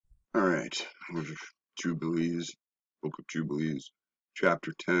Alright, Jubilees, Book of Jubilees,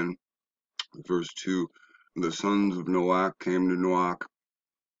 chapter 10, verse 2. The sons of Noakh came to Noakh,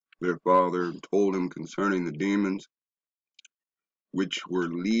 their father, and told him concerning the demons, which were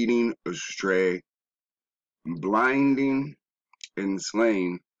leading astray, blinding, and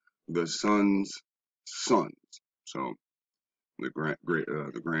slaying the sons' sons. So, the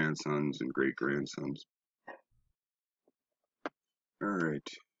grandsons and great-grandsons. Alright.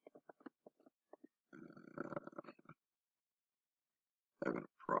 Having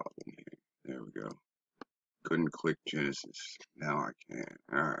a problem here. There we go. Couldn't click Genesis. Now I can.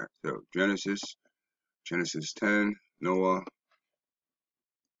 Alright, so Genesis 10, Noah,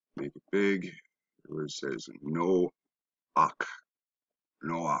 make it big, where it says Noakh.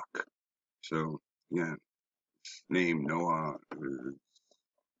 So, yeah, name Noah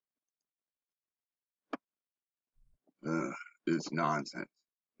is nonsense.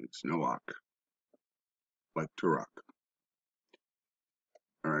 It's Noakh, like Turok.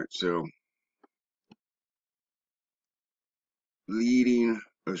 Alright, so, leading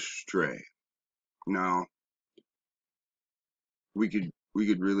astray. Now, we could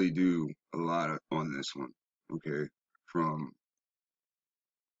really do a lot on this one, okay, from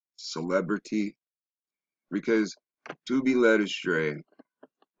celebrity, because to be led astray,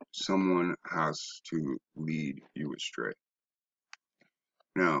 someone has to lead you astray.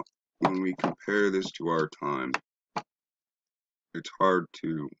 Now, when we compare this to our time, it's hard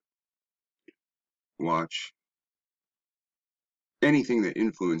to watch anything that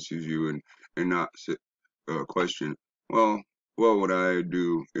influences you and not question, well, what would I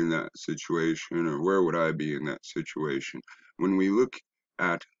do in that situation, or where would I be in that situation? When we look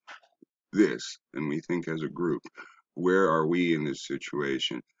at this and we think as a group, where are we in this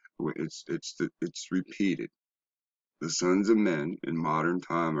situation? It's repeated. The sons of men in modern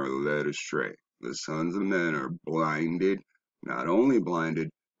time are led astray. The sons of men are blinded. Not only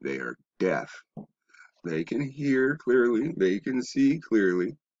blinded, they are deaf. They can hear clearly, they can see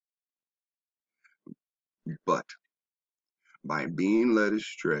clearly, but by being led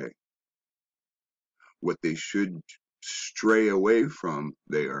astray, what they should stray away from,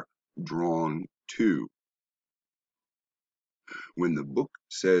 they are drawn to. When the book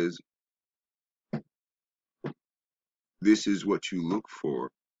says, this is what you look for,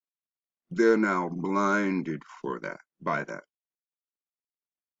 they're now blinded by that.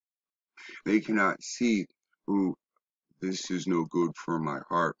 They cannot see, ooh, this is no good for my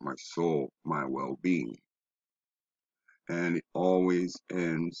heart, my soul, my well-being. And it always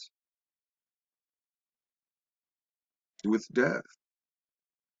ends with death.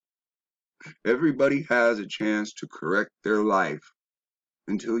 Everybody has a chance to correct their life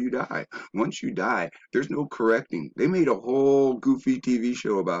until you die. Once you die, there's no correcting. They made a whole goofy TV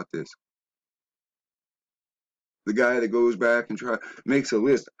show about this. The guy that goes back and makes a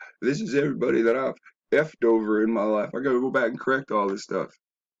list. This is everybody that I've effed over in my life. I gotta go back and correct all this stuff.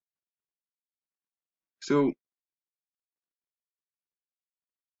 So,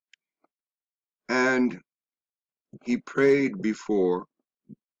 and he prayed before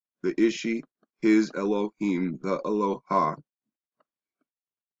the Ishi, his Elohim, the Eloahh,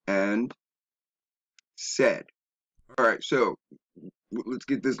 and said, all right, so let's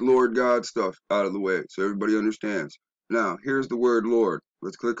get this Lord God stuff out of the way so everybody understands. Now, here's the word Lord.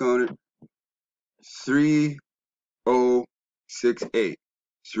 Let's click on it. 3068.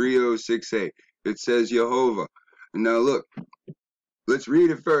 3068. It says Jehovah. And now look, let's read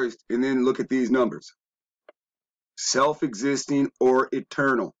it first and then look at these numbers. Self-existing or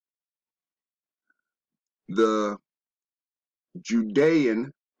eternal. The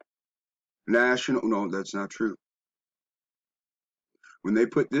Judean national, no, that's not true. When they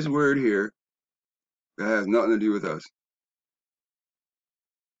put this word here, that has nothing to do with us.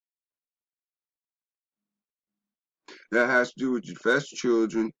 That has to do with Japheth's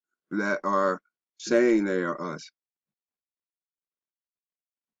children that are saying they are us.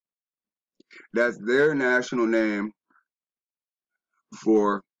 That's their national name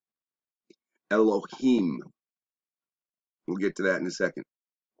for Elohim. We'll get to that in a second.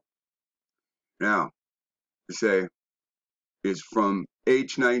 Now, to say it's from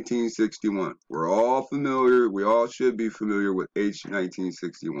H1961. We're all familiar, we all should be familiar with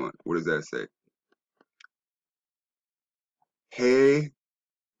H1961. What does that say? Hey,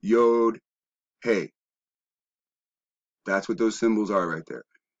 Yod, Hey. That's what those symbols are right there.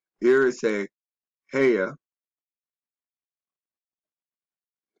 Here it's a Heya.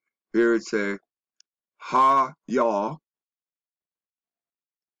 Here it's a Ha Yah.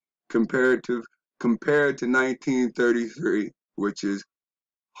 Compared to 1933, which is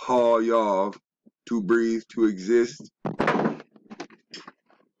Hayav, to breathe, to exist.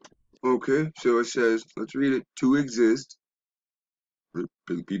 Okay, so it says, let's read it, to exist.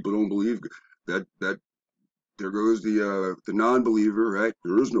 People don't believe that there goes the non-believer, right?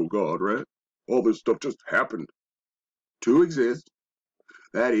 There is no God, right? All this stuff just happened. To exist,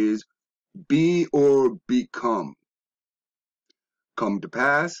 that is, be or become. Come to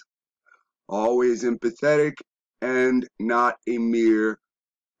pass, always empathetic, and not a mere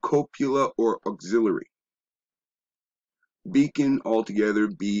copula or auxiliary. Beacon, altogether,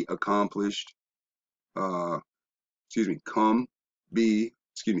 be accomplished. Come, be,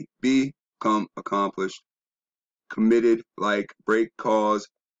 come, accomplished. Committed, like, break, cause,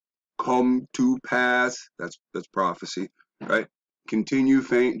 come to pass, that's prophecy, right? Continue,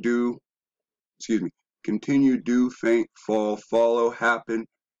 faint, do, continue, do, faint, fall, follow, happen,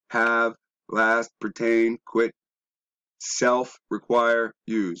 have, last, pertain, quit, self, require,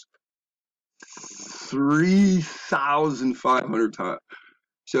 use. 3,500 times.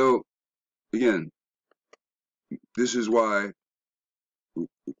 So, again, this is why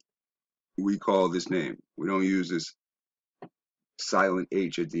we call this name. We don't use this silent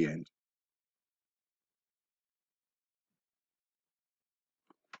H at the end.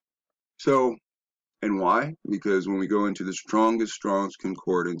 So, and why? Because when we go into the Strong's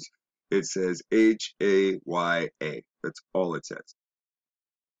Concordance, it says H-A-Y-A. That's all it says.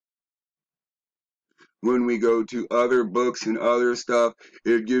 When we go to other books and other stuff,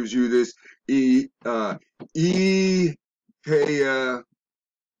 it gives you this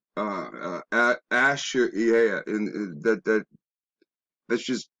Asher, and that's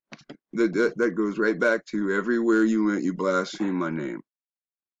just that goes right back to everywhere you went, you blaspheme my name.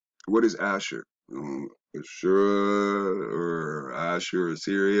 What is Asher? Ashura or Asher,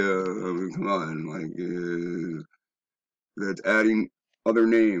 Assyria? I mean, come on, like that's adding other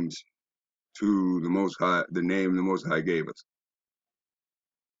names to the Most High, the name the Most High gave us.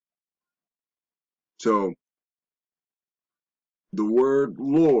 So the word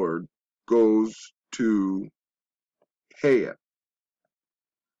Lord goes to Heya.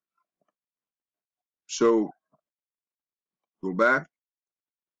 So go back.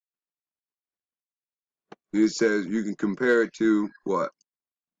 It says you can compare it to what?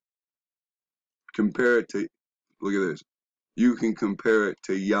 Compare it to, look at this. You can compare it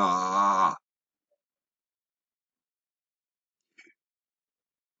to Yah.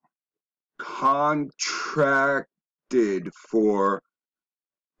 Contracted for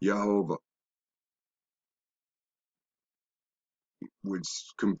Jehovah, which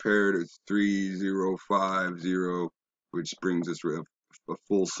compared to 3050, which brings us a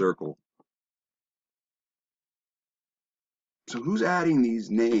full circle. So who's adding these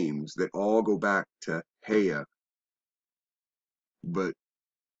names that all go back to Heya, but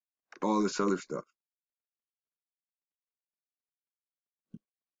all this other stuff?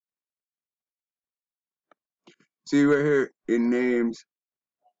 See right here in names,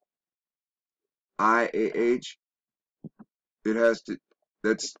 IAH, it has to,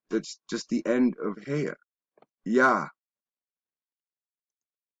 that's just the end of Heya. Yah.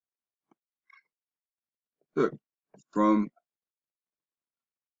 Look, from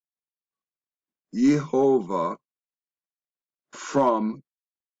Yehovah, from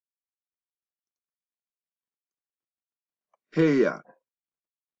Heya.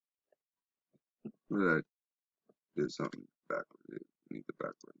 That did something backward. Need the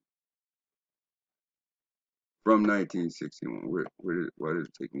backward. From 1961. Why did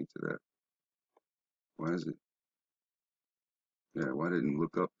it take me to that? Why is it? Yeah, why didn't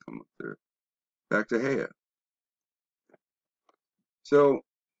look up come up there? Back to Heya. So,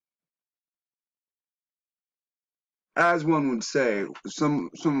 as one would say,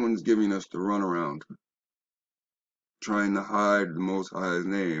 someone's giving us the runaround, trying to hide the Most High's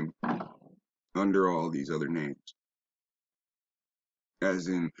name under all these other names, as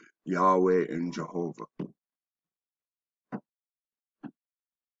in Yahweh and Jehovah.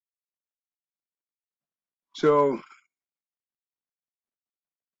 So,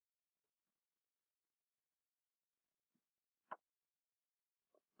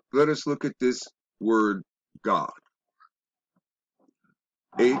 let us look at this word God.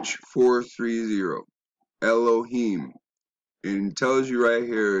 H430, Elohim. And it tells you right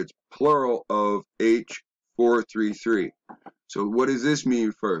here it's plural of H433. So what does this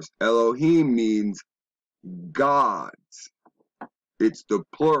mean first? Elohim means gods. It's the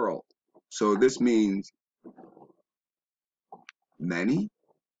plural. So this means many.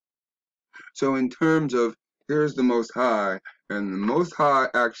 So in terms of here's the Most High, and the Most High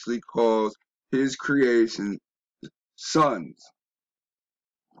actually calls his creation sons.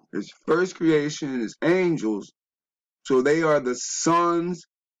 His first creation is angels, so they are the sons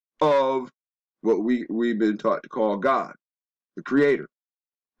of what we've been taught to call God, the Creator.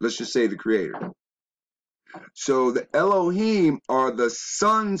 Let's just say the Creator. So the Elohim are the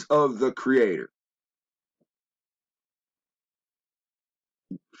sons of the Creator.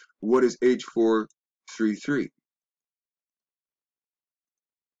 What is H433?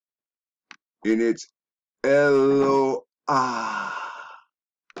 And it's Eloah.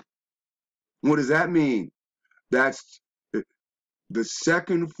 What does that mean? That's the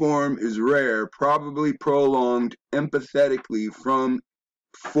second form is rare, probably prolonged empathetically from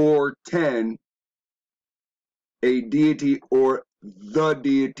 410, a deity or the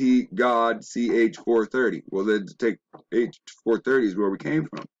deity God, CH430. Well, then to take H430 is where we came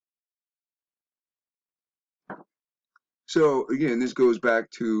from. So again, this goes back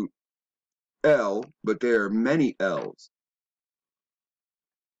to L, but there are many L's.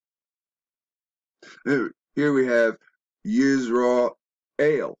 Here we have Yisrael,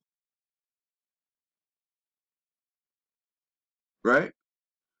 right?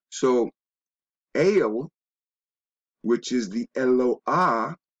 So El, which is the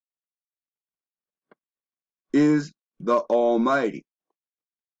Eloah, is the Almighty.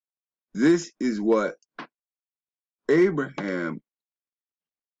 This is what Abraham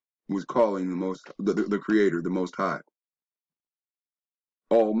was calling the Creator, the Most High,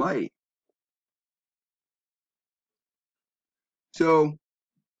 Almighty. So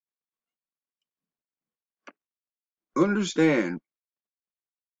understand,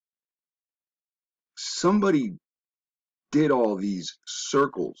 somebody did all these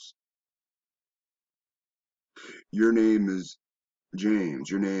circles. Your name is James,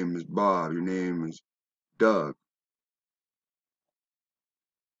 your name is Bob, your name is Doug.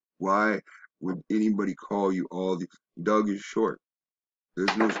 Why would anybody call you all these? Doug is short.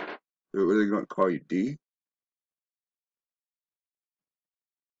 There's no, are they going to call you D?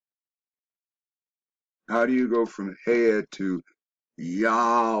 How do you go from Hea to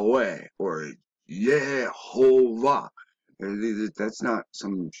Yahweh or Yehovah? That's not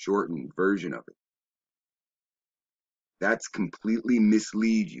some shortened version of it. That's completely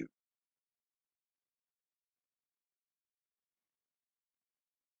mislead you.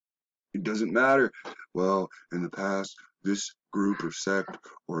 It doesn't matter. Well, in the past, this group or sect,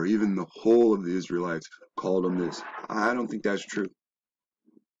 or even the whole of the Israelites, called them this. I don't think that's true.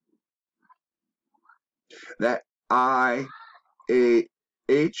 That I, A,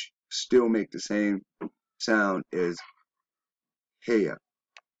 H still make the same sound as Hea.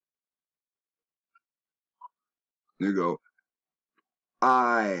 You go,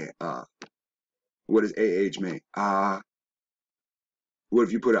 what does AH mean? What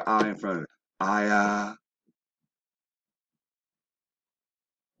if you put an I in front of it?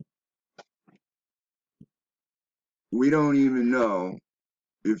 We don't even know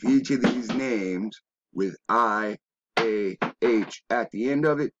if each of these names with I, A, H at the end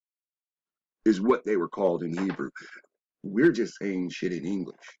of it is what they were called in Hebrew. We're just saying shit in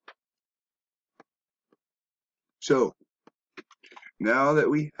English. So, now that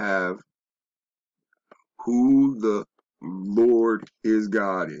we have who the Lord his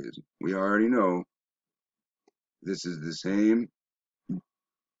God is, we already know this is the same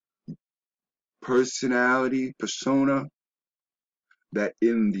personality, persona, that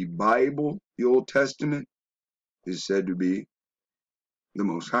in the Bible, the Old Testament, is said to be the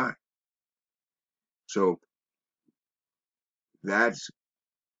Most High. So, that's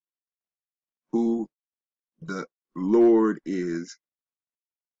who the Lord is,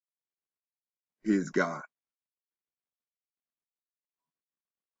 his God.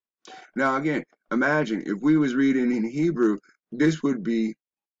 Now again, imagine if we was reading in Hebrew, this would be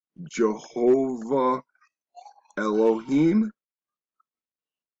Jehovah Elohim.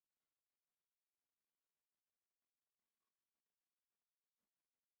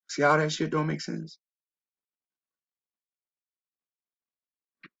 See how that shit don't make sense?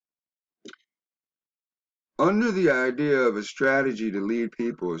 Under the idea of a strategy to lead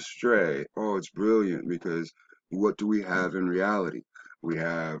people astray, oh, it's brilliant, because what do we have in reality? We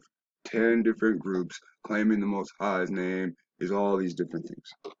have 10 different groups claiming the Most High's name is all these different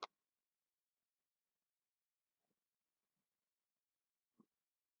things.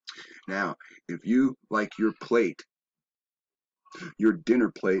 Now, if you like your plate, your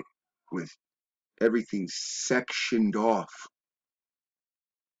dinner plate, with everything sectioned off,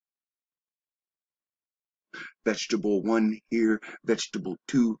 vegetable 1 here, vegetable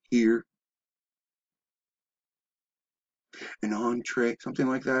 2 here, an entree, something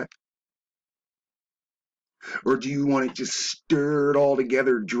like that, Or do you want it just stirred all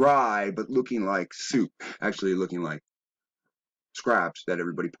together dry, but looking like soup, actually looking like scraps that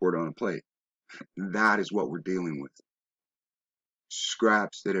everybody poured on a plate? That is what we're dealing with.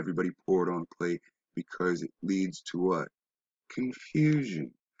 Scraps that everybody poured on a plate, because it leads to what?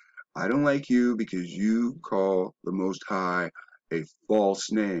 Confusion. I don't like you because you call the Most High a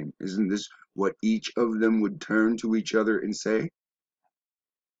false name. Isn't this what each of them would turn to each other and say?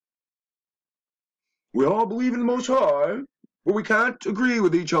 We all believe in the Most High, but we can't agree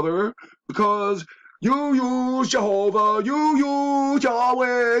with each other because you use Jehovah, you use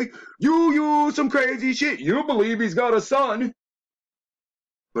Yahweh, you use some crazy shit. You believe he's got a son,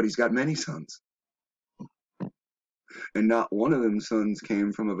 but he's got many sons. And not one of them sons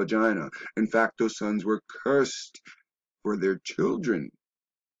came from a vagina. In fact, those sons were cursed for their children.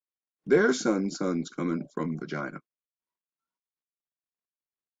 Their sons coming from vagina.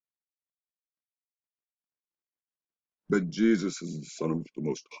 But Jesus is the son of the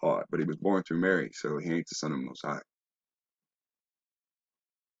Most High. But he was born through Mary, so he ain't the son of the Most High.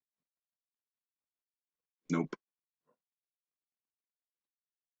 Nope.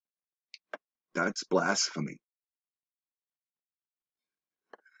 That's blasphemy.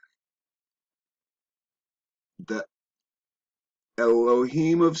 The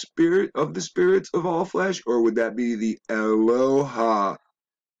Elohim of the spirits of all flesh, or would that be the Eloahh?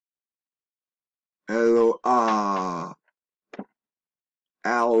 Eloahh.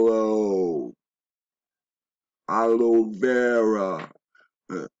 Aloe. Aloe vera.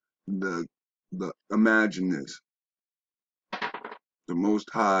 Imagine this. The Most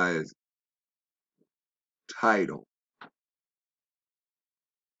High's title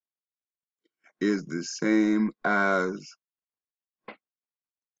is the same as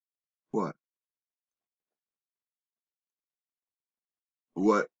what?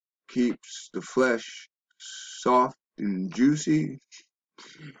 What keeps the flesh soft and juicy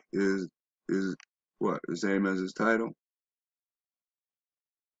is what? The same as his title?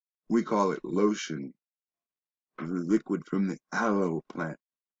 We call it lotion, the liquid from the aloe plant.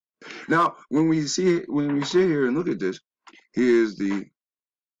 Now, when we sit here and look at this, he is the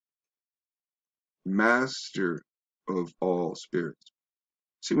master of all spirits.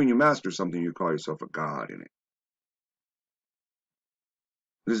 See, when you master something, you call yourself a god in it.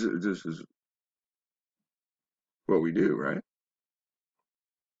 This is what we do, right?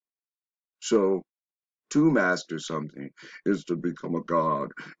 So, to master something is to become a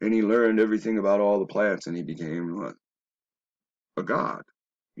god. And he learned everything about all the plants, and he became what? A god.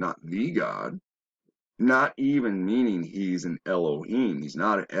 Not the god. Not even meaning he's an Elohim. He's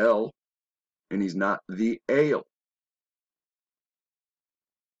not an El, and he's not the Ale.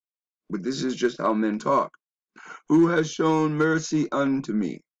 But this is just how men talk. Who has shown mercy unto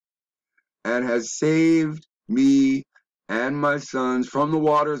me, and has saved me and my sons from the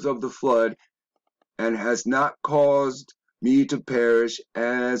waters of the flood, and has not caused me to perish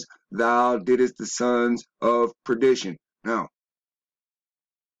as thou didst the sons of perdition. Now,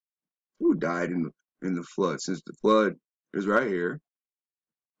 who died in the flood? Since the flood is right here,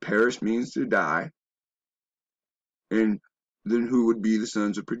 perish means to die, and then who would be the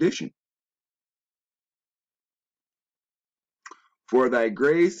sons of perdition? For thy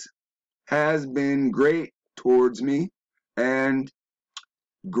grace has been great towards me, and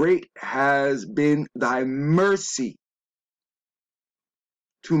great has been thy mercy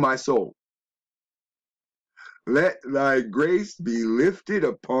to my soul. Let thy grace be lifted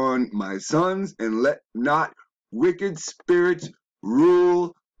upon my sons, and let not wicked spirits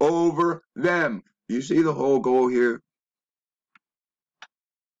rule over them. You see the whole goal here?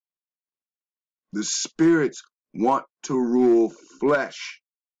 The spirits want to rule flesh.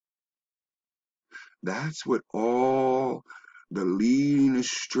 That's what all the leading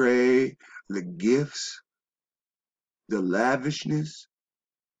astray, the gifts, the lavishness,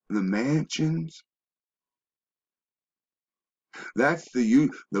 the mansions, that's the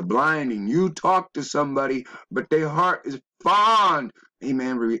blinding. You talk to somebody, but their heart is fond. Hey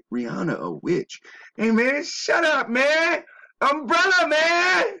man, Rihanna a witch. Hey man, shut up, man. Umbrella,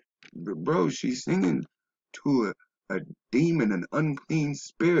 man. Bro, she's singing to a demon, an unclean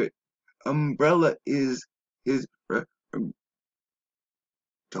spirit. Umbrella is his.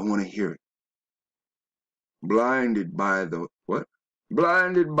 Don't want to hear it. Blinded by the what?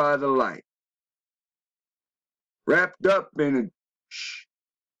 Blinded by the light. Wrapped up in a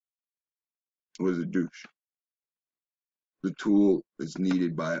was a douche. The tool is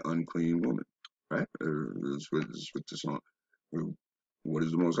needed by an unclean woman, right? That's what the song. What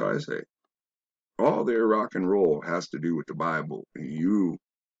does the Most High say? All their rock and roll has to do with the Bible, and you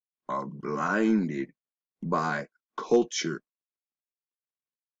are blinded by culture.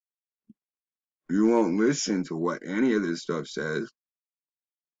 You won't listen to what any of this stuff says.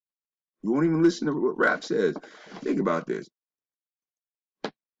 You won't even listen to what rap says. Think about this.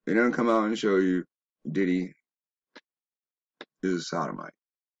 They don't come out and show you Diddy is a sodomite.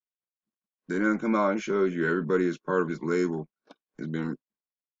 They don't come out and show you everybody as part of his label has been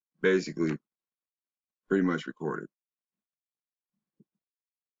basically pretty much recorded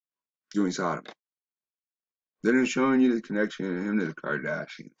doing sodomy. They didn't show you the connection of him to the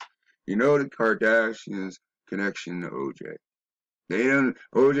Kardashians. You know the Kardashians' connection to OJ. They done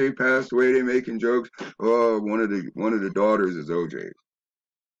OJ passed away. They making jokes. Oh, one of the daughters is OJ.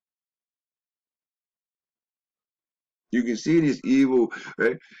 You can see this evil,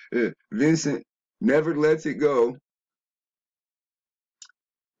 right? Vincent never lets it go.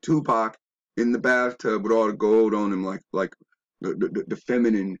 Tupac in the bathtub with all the gold on him, like the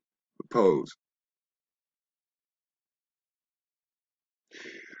feminine pose.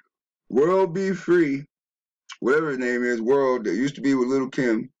 World Be Free, whatever his name is, World, that used to be with Little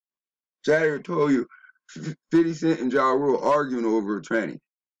Kim. Saturday told you 50 Cent and Ja Rule arguing over a tranny.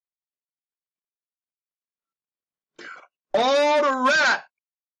 All the rap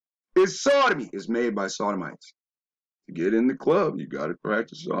is sodomy. It's made by sodomites. To get in the club, you got to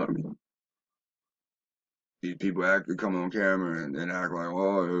practice sodomy. These people come on camera and act like,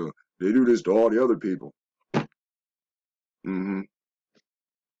 oh, they do this to all the other people. Mm-hmm.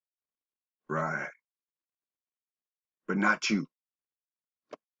 Right. But not you.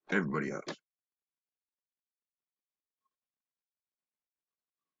 Everybody else.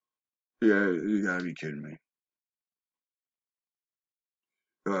 Yeah, you gotta be kidding me.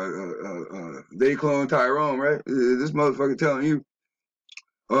 They clone Tyrone, right? This motherfucker telling you,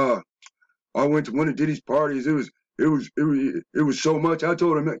 I went to one of Diddy's parties. It was so much. I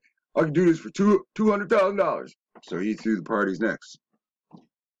told him I could do this for $200,000. So he threw the parties next.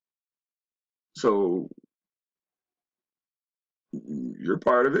 So you're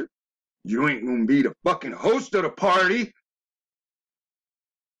part of it. You ain't gonna be the fucking host of the party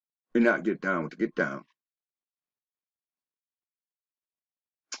and not get down with the get down.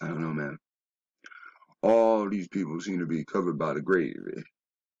 I don't know, man. All these people seem to be covered by the grave.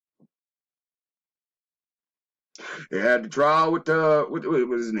 They had the trial with what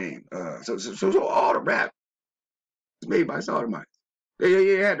was his name? So all the rap is made by sodomites.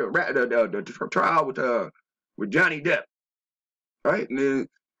 They had the trial with Johnny Depp, right? And then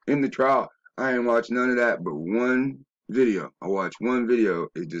in the trial, I ain't watched none of that but one video. I watched one video.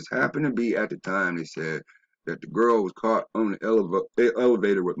 It just happened to be at the time they said that the girl was caught on the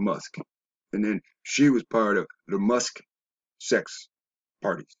elevator with Musk, and then she was part of the Musk sex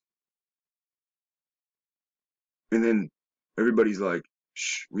parties. And then everybody's like,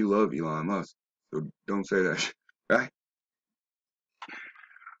 shh, we love Elon Musk, so don't say that, right?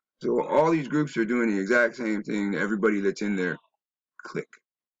 So all these groups are doing the exact same thing to everybody that's in there. Click.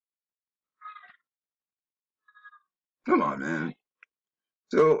 Come on, man.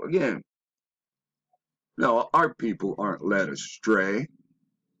 So again, no, our people aren't led astray.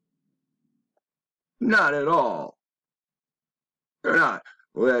 Not at all. They're not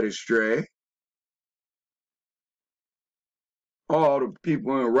led astray. All the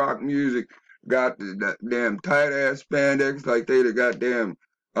people in rock music got the damn tight ass spandex, like they the goddamn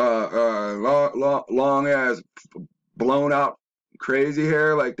long ass blown out crazy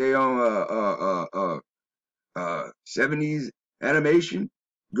hair, like they on 70s animation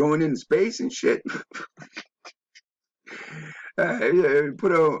going into space and shit.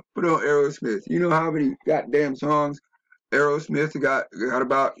 Put on Aerosmith. You know how many goddamn songs Aerosmith got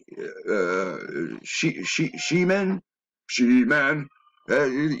about She-Man.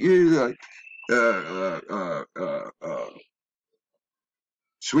 Like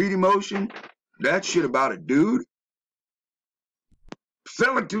Sweet Emotion. That shit about a dude.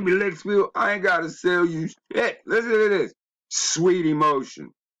 Sell it to me, Lex Will. I ain't gotta sell you shit. Listen to this. Sweet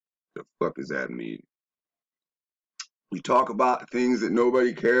Emotion. The fuck does that mean? We talk about things that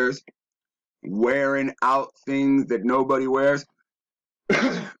nobody cares. Wearing out things that nobody wears.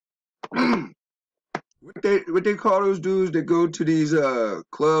 What they call those dudes that go to these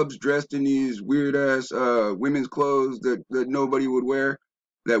clubs dressed in these weird ass women's clothes that nobody would wear,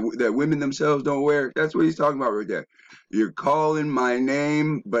 that women themselves don't wear? That's what he's talking about right there. You're calling my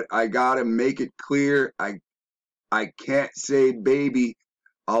name, but I gotta make it clear I can't say baby.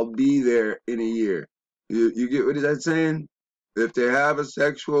 I'll be there in a year. You get what is that saying? If they have a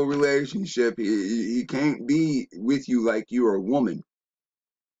sexual relationship, he can't be with you like you're a woman.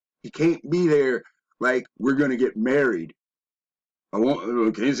 He can't be there like we're gonna get married.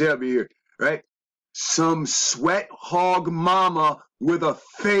 Can you say I'll be here, right? Some sweat hog mama with a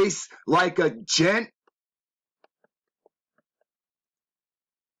face like a gent?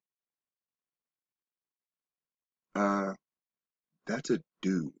 That's a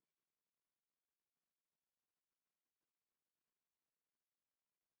dude.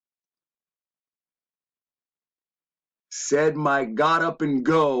 Said my got up and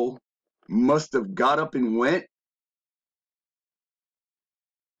go must have got up and went.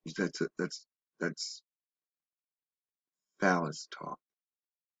 That's phallus talk.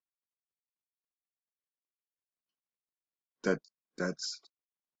 That's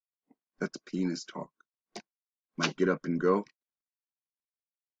penis talk. Might get up and go.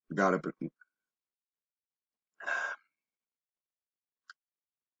 Got up and...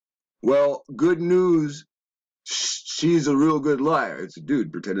 Well, good news. She's a real good liar. It's a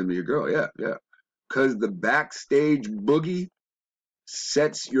dude pretending to be a girl. Yeah. Because the backstage boogie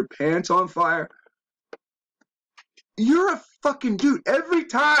sets your pants on fire. You're a fucking dude. Every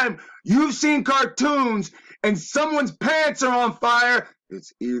time you've seen cartoons and someone's pants are on fire,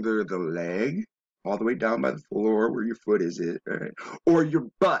 it's either the leg all the way down by the floor where your foot is, right? Or your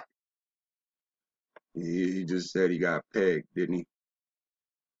butt. He just said he got pegged, didn't he?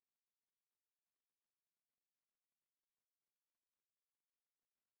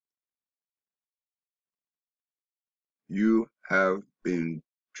 You have been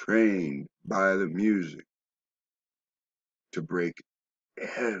trained by the music to break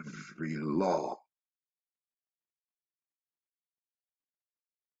every law.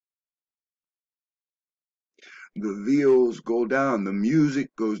 The wheels go down, the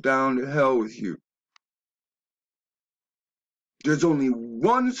music goes down to hell with you. There's only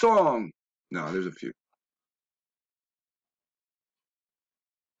one song. No, there's a few.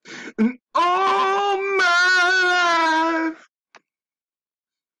 And all my life.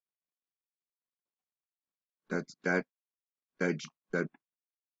 That's that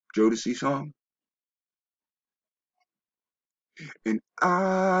Jodeci song. And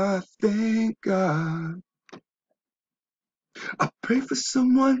I thank God. I pray for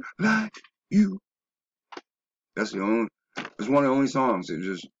someone like you. That's one of the only songs that's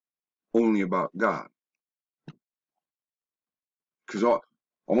just only about God. Because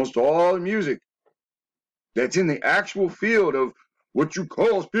almost all the music that's in the actual field of what you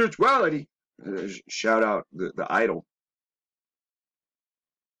call spirituality, shout out the idol.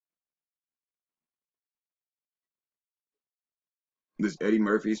 This Eddie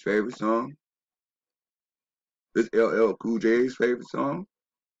Murphy's favorite song. This LL Cool J's favorite song.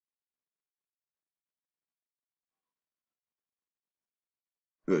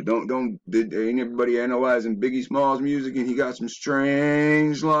 Did anybody analyzing Biggie Smalls' music and he got some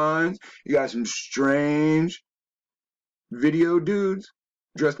strange lines? He got some strange video dudes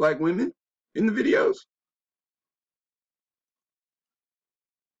dressed like women in the videos.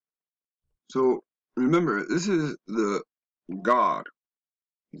 So remember, this is the God,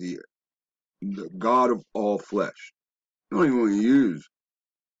 the God of all flesh. I don't even want to use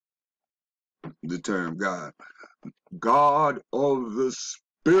the term God. God of the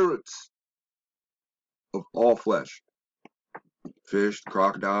spirits of all flesh. Fish, the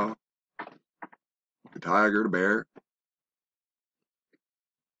crocodile, the tiger, the bear,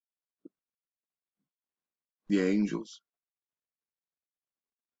 the angels,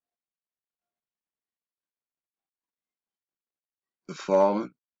 the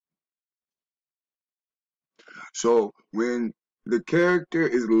fallen. So when the character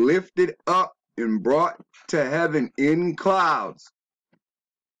is lifted up and brought to heaven in clouds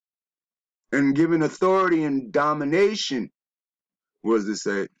and given authority and domination, what does it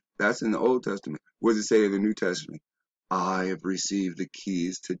say? That's in the Old Testament. What does it say in the New Testament? I have received the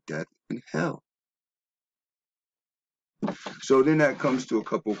keys to death and hell. So then that comes to a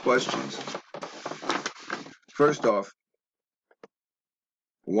couple questions. First off,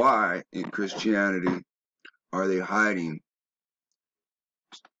 why in Christianity are they hiding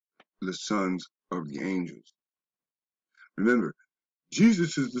the sons of the angels? Remember,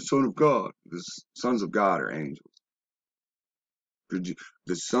 Jesus is the Son of God. The sons of God are angels.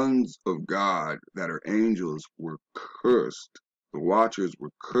 The sons of God that are angels were cursed. The watchers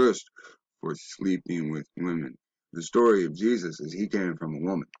were cursed for sleeping with women. The story of Jesus is he came from a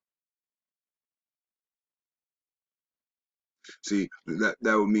woman. See, that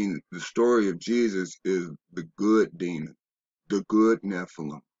would mean the story of Jesus is the good demon, the good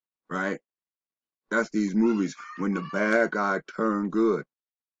Nephilim, right? That's these movies when the bad guy turned good.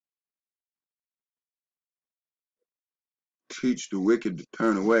 Teach the wicked to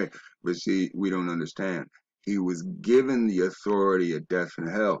turn away. But see, we don't understand. He was given the authority of death and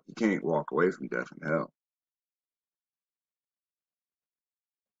hell. He can't walk away from death and hell.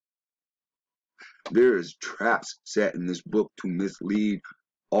 There is traps set in this book to mislead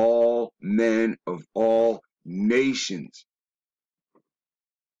all men of all nations.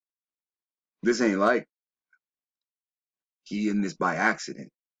 This ain't like he in this by accident.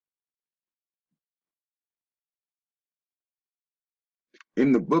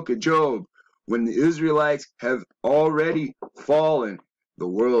 In the book of Job, when the Israelites have already fallen, the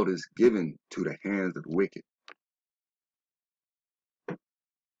world is given to the hands of the wicked.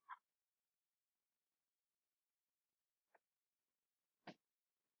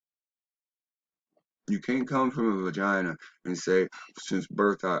 You can't come from a vagina and say, since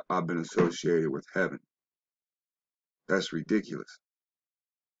birth I've been associated with heaven. That's ridiculous.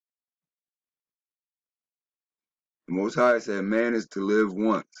 The Most High said man is to live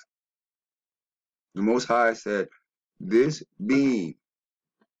once. The Most High said this being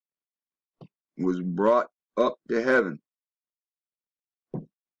was brought up to heaven.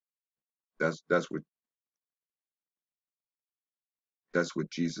 That's what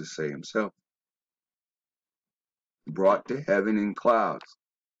Jesus say himself. Brought to heaven in clouds.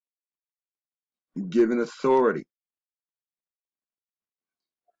 Given authority.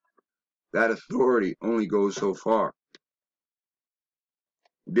 That authority only goes so far.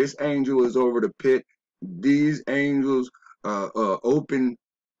 This angel is over the pit. These angels open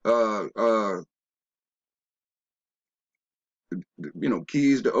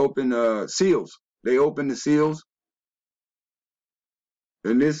keys to open seals. They open the seals.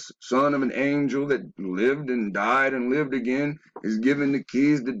 And this son of an angel that lived and died and lived again is given the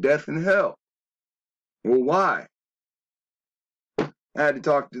keys to death and hell. Well, why? I had to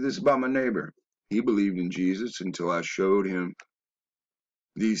talk to this about my neighbor. He believed in Jesus until I showed him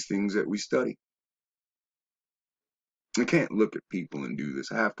these things that we study. I can't look at people and do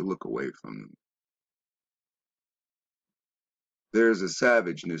this. I have to look away from them. There's a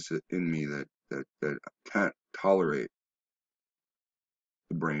savageness in me that can't tolerate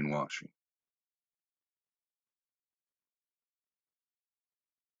the brainwashing.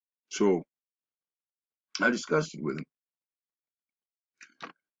 So I discussed it with him.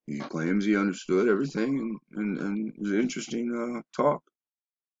 He claims he understood everything, and it was an interesting talk.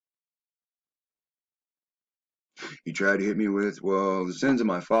 He tried to hit me with, well, the sins of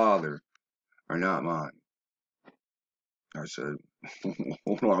my father are not mine. I said,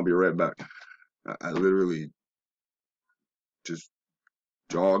 hold on, I'll be right back. I literally just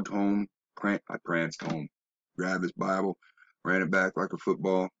jogged home, I pranced home, grabbed his Bible, ran it back like a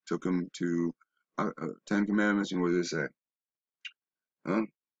football, took him to 10 Commandments, and what did it say? Huh?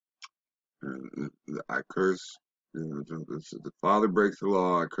 I curse, the father breaks the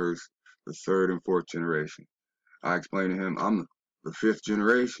law, I curse the third and fourth generation. I explained to him, I'm the fifth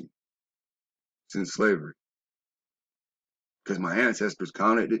generation since slavery. Because my ancestors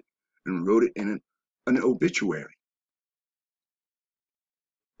counted it and wrote it in an obituary.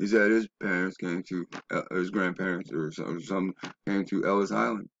 He said his parents came to, his grandparents or some came to Ellis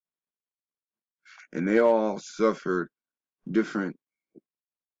Island. And they all suffered different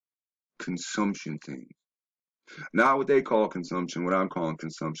consumption things. Not what they call consumption. What I'm calling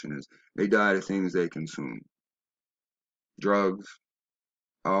consumption is they died of things they consumed. Drugs,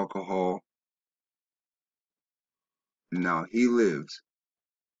 alcohol. Now he lives,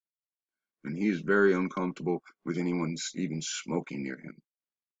 and he is very uncomfortable with anyone even smoking near him.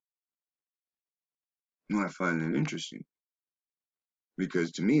 And I find that interesting,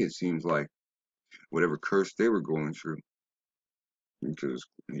 because to me it seems like whatever curse they were going through, because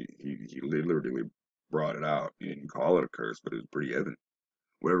he literally brought it out. He didn't call it a curse, but it was pretty evident.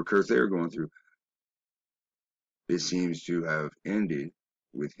 Whatever curse they were going through, it seems to have ended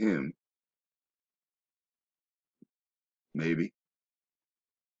with him, maybe,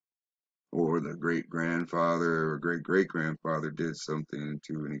 or the great-grandfather or great-great-grandfather did something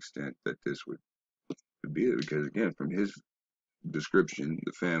to an extent that this would be it. Because again, from his description,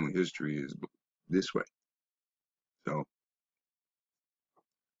 the family history is this way. So,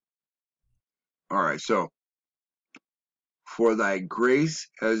 all right, so, for thy grace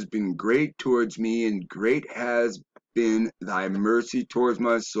has been great towards me, and great has been thy mercy towards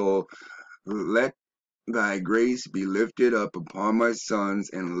my soul. Let thy grace be lifted up upon my sons,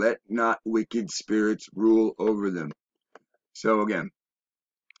 and let not wicked spirits rule over them. So again,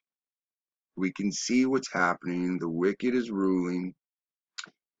 we can see what's happening. The wicked is ruling.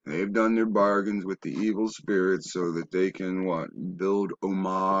 They've done their bargains with the evil spirits so that they can build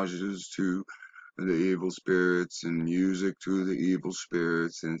homages to the evil spirits and music to the evil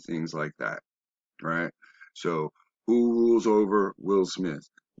spirits and things like that, right? So who rules over Will Smith?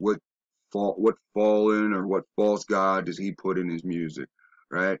 What fallen or what false god does he put in his music,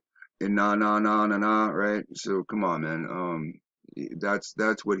 right? And na na na na na, right? So come on, man.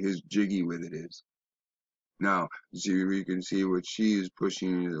 That's what his jiggy with it is. Now, see, we can see what she is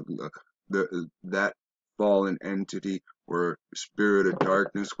pushing, that fallen entity or spirit of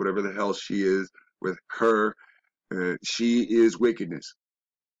darkness, whatever the hell she is, with her. She is wickedness.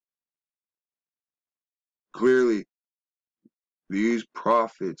 Clearly, these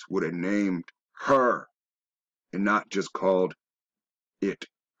prophets would have named her and not just called it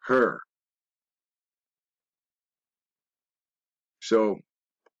her. So,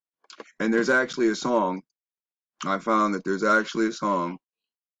 and there's actually a song, I found that there's actually a song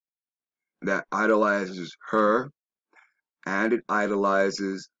that idolizes her, and it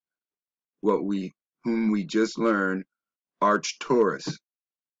idolizes whom we just learned, Arcturus.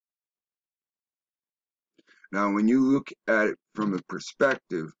 Now, when you look at it from a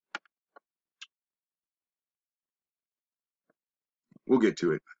perspective, we'll get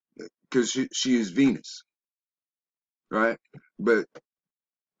to it, because she is Venus, right? But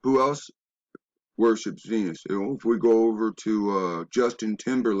who else worships Venus? If we go over to Justin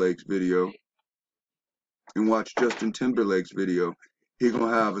Timberlake's video and watch Justin Timberlake's video, he's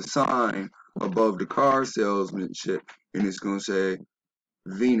gonna have a sign above the car salesman shit, and it's gonna say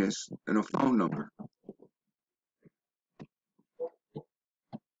Venus and a phone number.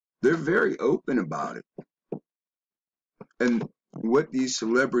 They're very open about it. And what these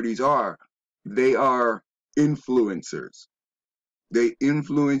celebrities are, they are influencers. They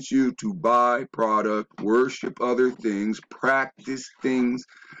influence you to buy product, worship other things, practice things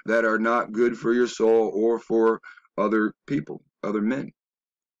that are not good for your soul or for other people, other men,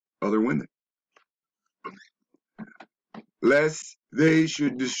 other women. Lest they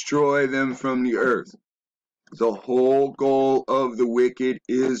should destroy them from the earth. The whole goal of the wicked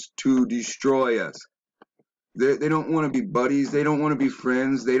is to destroy us. They don't want to be buddies. They don't want to be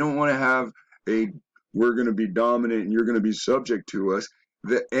friends. They don't want to have we're going to be dominant and you're going to be subject to us.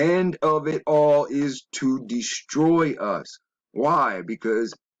 The end of it all is to destroy us. Why?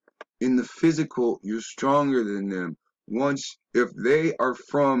 Because in the physical, you're stronger than them. If they are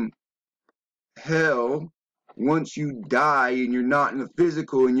from hell, once you die and you're not in the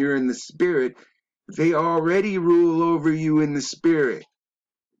physical and you're in the spirit, they already rule over you in the spirit.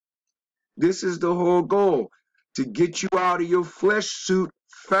 This is the whole goal, to get you out of your flesh suit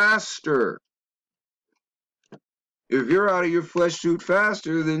faster. If you're out of your flesh suit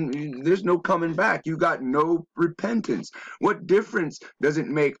faster, then there's no coming back. You got no repentance. What difference does it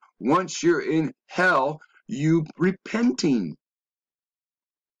make once you're in hell, you repenting?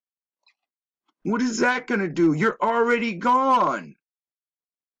 What is that going to do? You're already gone.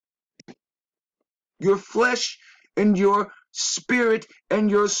 Your flesh and your spirit and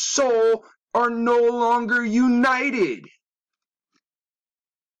your soul are no longer united.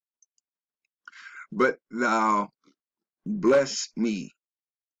 But thou bless me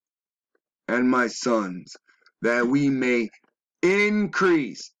and my sons, that we may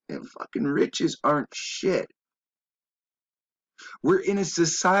increase. And fucking riches aren't shit. We're in a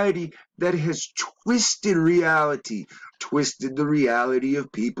society that has twisted reality, twisted the reality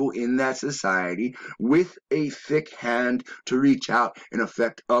of people in that society with a thick hand to reach out and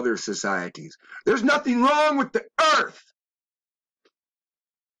affect other societies. There's nothing wrong with the earth.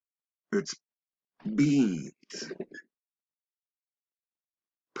 It's beings,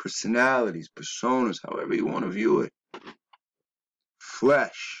 personalities, personas, however you want to view it.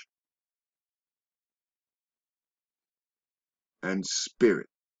 Flesh and spirit.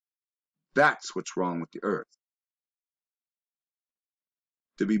 That's what's wrong with the earth.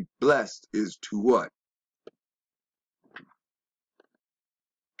 To be blessed is to what?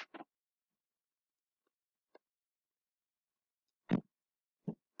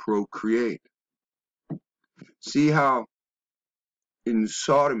 Procreate. See how in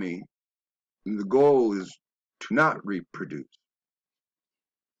sodomy, the goal is to not reproduce.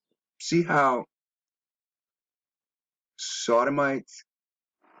 See how sodomites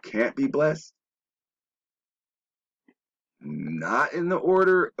can't be blessed? Not in the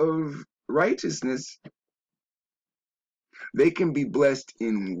order of righteousness. They can be blessed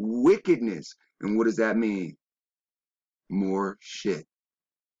in wickedness. And what does that mean? More shit.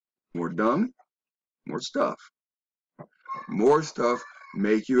 More dung, more stuff. More stuff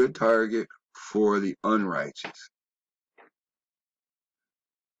make you a target for the unrighteous.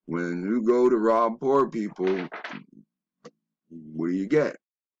 When you go to rob poor people, what do you get?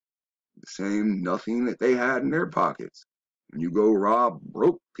 The same nothing that they had in their pockets. When you go rob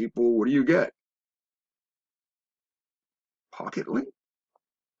broke people, what do you get? pocket link?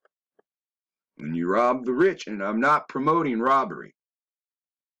 When you rob the rich, and I'm not promoting robbery.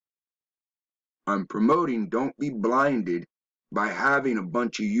 I'm promoting don't be blinded by having a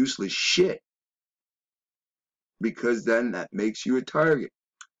bunch of useless shit, because then that makes you a target.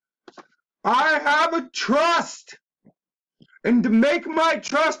 I have a trust, and to make my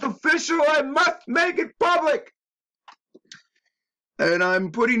trust official, I must make it public. And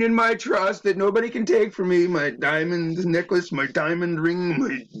I'm putting in my trust that nobody can take from me my diamond necklace, my diamond ring,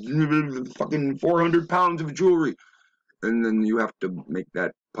 my fucking 400 pounds of jewelry. And then you have to make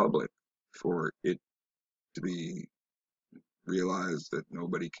that public for it to be realized that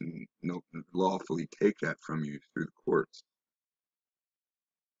nobody can lawfully take that from you through the courts.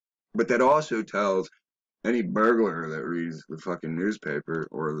 But that also tells any burglar that reads the fucking newspaper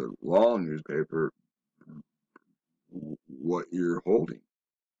or the law newspaper what you're holding.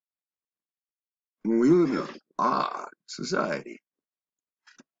 We live in an odd society.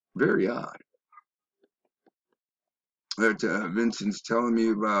 Very odd. That Vincent's telling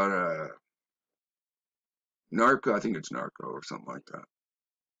me about narco, I think it's narco or something like that.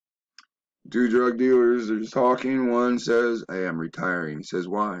 Two drug dealers are talking. One says, hey, I'm retiring. He says,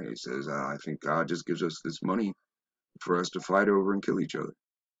 why? He says, I think God just gives us this money for us to fight over and kill each other.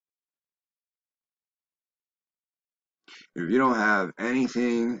 If you don't have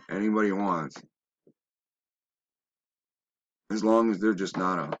anything anybody wants, as long as they're just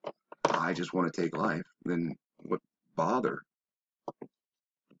not I just want to take life, then what bother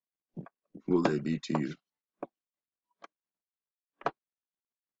will they be to you?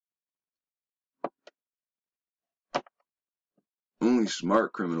 Only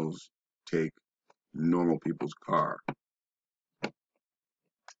smart criminals take normal people's car.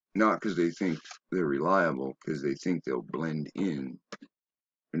 Not because they think they're reliable, because they think they'll blend in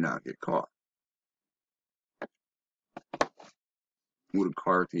and not get caught. What do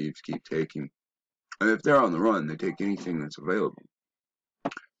car thieves keep taking? And if they're on the run, they take anything that's available.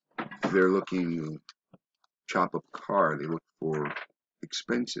 If they're looking to chop up a car, they look for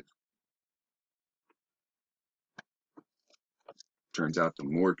expensive. Turns out the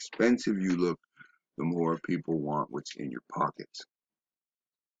more expensive you look, the more people want what's in your pockets.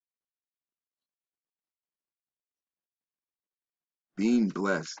 Being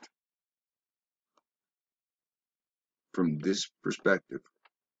blessed from this perspective,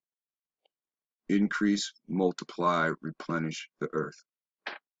 increase, multiply, replenish the earth.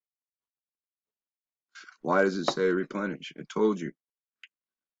 Why does it say replenish? I told you.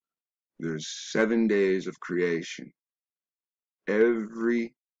 There's 7 days of creation.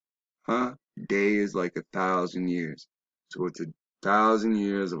 Every day is like 1,000 years. So it's 1,000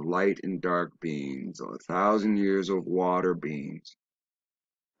 years of light and dark beings, or 1,000 years of water beings.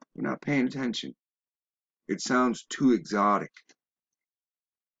 We're not paying attention. It sounds too exotic.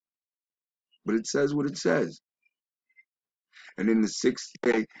 But it says what it says. And in the 6th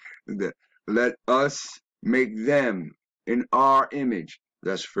day, let us make them in our image.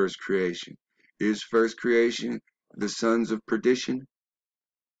 That's first creation. Is first creation the sons of perdition?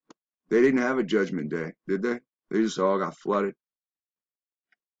 They didn't have a judgment day, did they? They just all got flooded.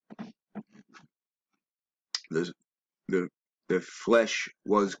 The flesh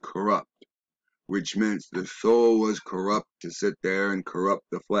was corrupt, which meant the soul was corrupt to sit there and corrupt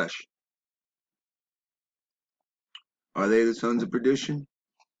the flesh. Are they the sons of perdition?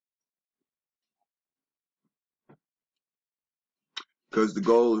 Because the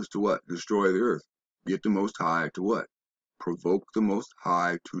goal is to what? Destroy the earth. Get the Most High to what? Provoke the Most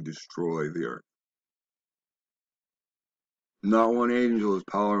High to destroy the earth. Not one angel is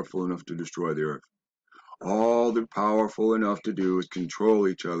powerful enough to destroy the earth. All they're powerful enough to do is control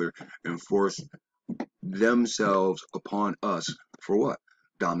each other and force themselves upon us for what?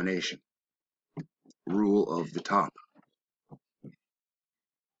 Domination. Rule of the top.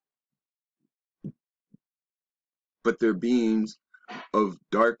 But they're beings of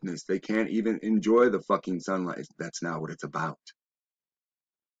darkness. They can't even enjoy the fucking sunlight. That's not what it's about.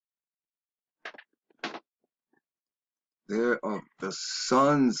 They're the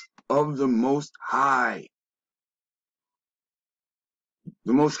sons of the Most High.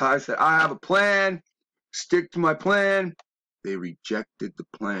 The Most High said, I have a plan. Stick to my plan. They rejected the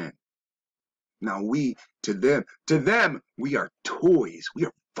plan. Now to them, we are toys. We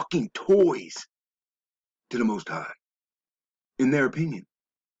are fucking toys to the Most High, in their opinion.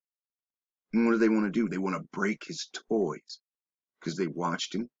 And what do they want to do? They want to break his toys because they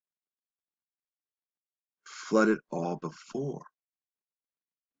watched him flood it all before.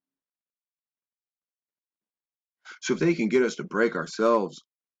 So if they can get us to break ourselves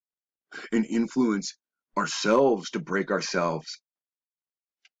and influence ourselves to break ourselves.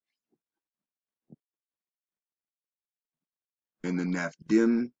 And the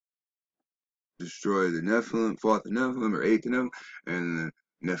Nephilim destroy the Nephilim, fought the Nephilim, or ate the Nephilim, and the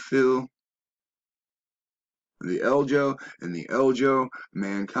Nephil, the Eljo, and the Eljo,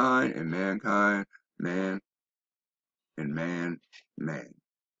 mankind, and mankind, man, and man.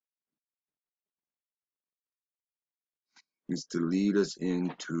 Is to lead us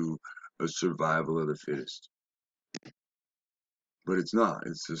into a survival of the fittest. But it's not.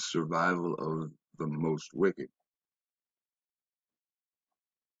 It's a survival of the most wicked.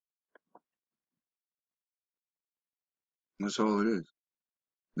 That's all it is.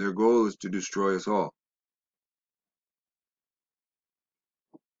 Their goal is to destroy us all.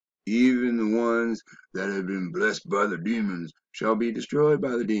 Even the ones that have been blessed by the demons shall be destroyed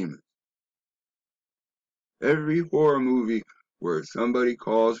by the demons. Every horror movie where somebody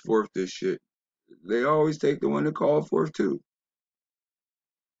calls forth this shit, they always take the one to call forth too.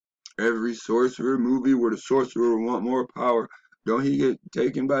 Every sorcerer movie where the sorcerer want more power, don't he get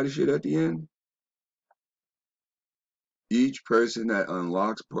taken by the shit at the end? Each person that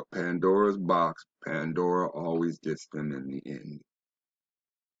unlocks Pandora's box, Pandora always gets them in the end.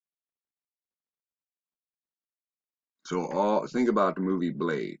 So think about the movie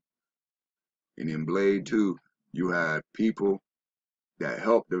Blade. And in Blade 2, you had people that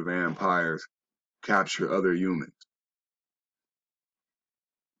helped the vampires capture other humans.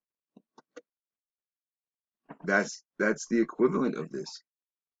 That's the equivalent of this.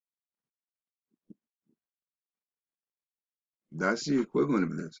 That's the equivalent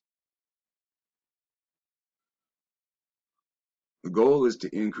of this. The goal is to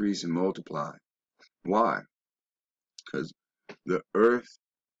increase and multiply. Why? Because the earth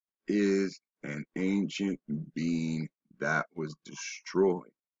is an ancient being that was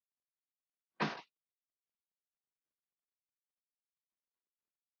destroyed.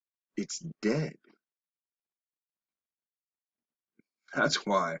 It's dead. That's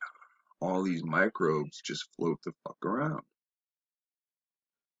why all these microbes just float the fuck around.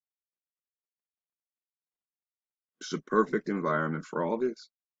 It's a perfect environment for all this.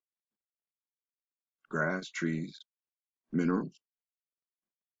 Grass, trees, minerals.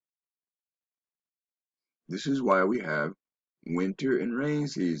 This is why we have winter and rain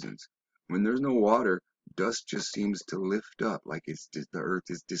seasons. When there's no water, dust just seems to lift up like the earth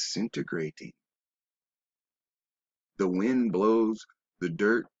is disintegrating. The wind blows the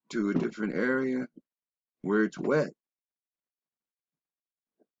dirt to a different area where it's wet.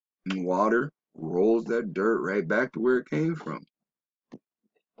 And water rolls that dirt right back to where it came from.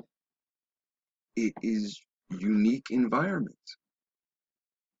 It is unique environments.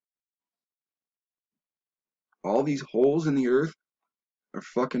 All these holes in the earth are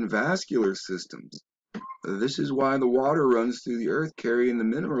fucking vascular systems. This is why the water runs through the earth, carrying the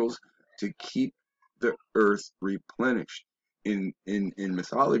minerals to keep the earth replenished. In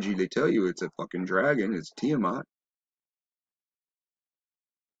mythology, they tell you it's a fucking dragon. It's Tiamat.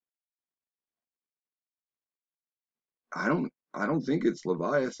 I don't think it's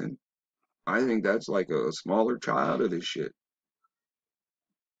Leviathan. I think that's like a smaller child of this shit.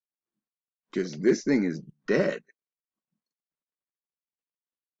 Because this thing is dead.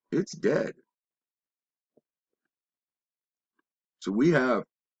 It's dead. So we have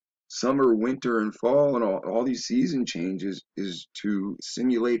summer, winter, and fall, and all these season changes is to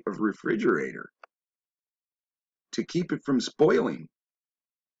simulate a refrigerator to keep it from spoiling.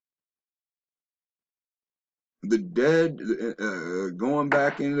 The dead going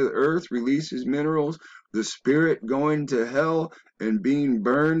back into the earth releases minerals. The spirit going to hell and being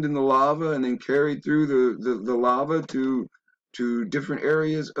burned in the lava and then carried through the lava to different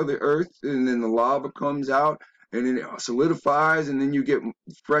areas of the earth, and then the lava comes out and then it solidifies, and then you get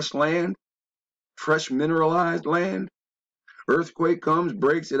fresh land, fresh mineralized land. Earthquake comes,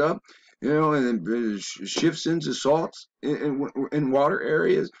 breaks it up, and then shifts into salts in water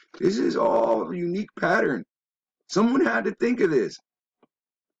areas. This is all a unique pattern. Someone had to think of this.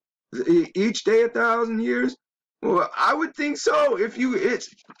 Each day 1,000 years? Well, I would think so.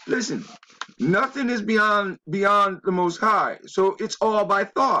 Listen, nothing is beyond the Most High. So it's all by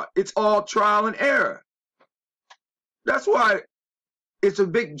thought. It's all trial and error. That's why it's a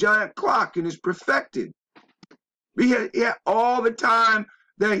big giant clock and it's perfected. He had all the time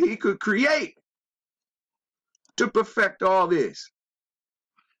that he could create to perfect all this.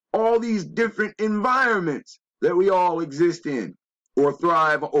 All these different environments that we all exist in, or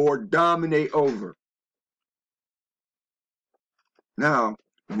thrive, or dominate over. Now,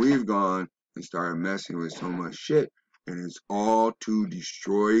 we've gone and started messing with so much shit, and it's all to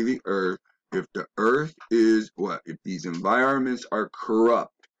destroy the earth If the earth is what? If these environments are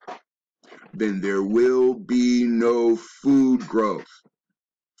corrupt, then there will be no food growth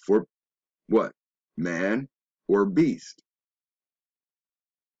for what? Man or beast.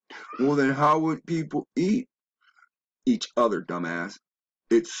 Well, then how would people eat each other, dumbass?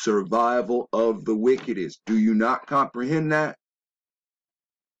 It's survival of the wickedest. Do you not comprehend that?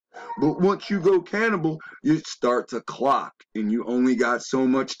 But once you go cannibal, it starts a clock, and you only got so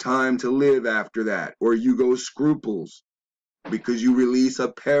much time to live after that. Or you go scruples, because you release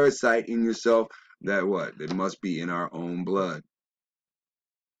a parasite in yourself that what? That must be in our own blood.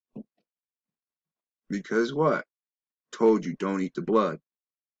 Because what? Told you, don't eat the blood.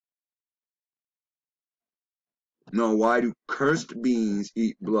 No, why do cursed beings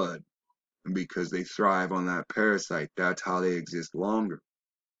eat blood? Because they thrive on that parasite. That's how they exist longer.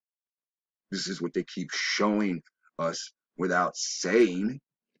 This is what they keep showing us without saying.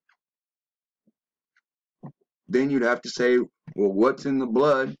 Then you'd have to say, well, what's in the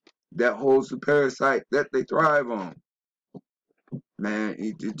blood that holds the parasite that they thrive on? Man,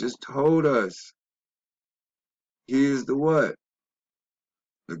 he just told us. He is the what?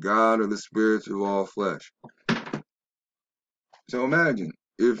 The God of the spirits of all flesh. So imagine,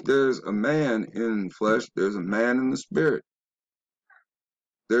 if there's a man in flesh, there's a man in the spirit.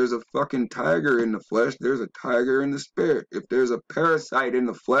 There's a fucking tiger in the flesh, there's a tiger in the spirit. If there's a parasite in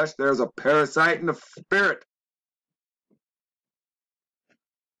the flesh, there's a parasite in the spirit.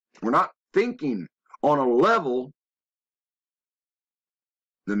 We're not thinking on a level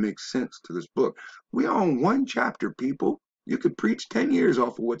that makes sense to this book. We own one chapter, people. You could preach 10 years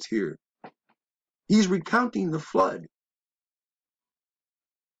off of what's here. He's recounting the flood.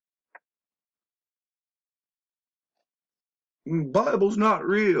 The Bible's not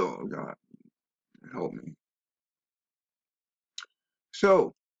real. God, help me.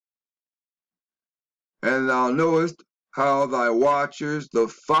 So, and thou knowest how thy watchers, the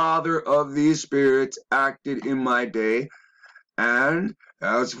father of these spirits, acted in my day. And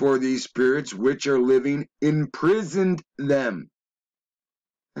as for these spirits which are living, imprisoned them.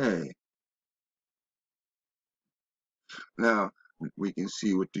 Hey. Now, we can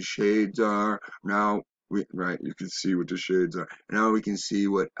see what the shades are. Now, you can see what the shades are. Now we can see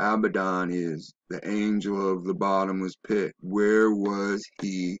what Abaddon is, the angel of the bottomless pit. Where was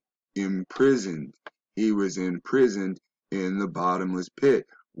he imprisoned? He was imprisoned in the bottomless pit.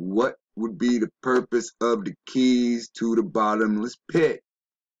 What would be the purpose of the keys to the bottomless pit?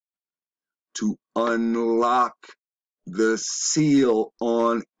 To unlock the seal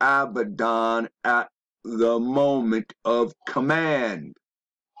on Abaddon at the moment of command,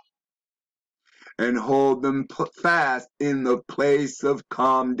 and hold them fast in the place of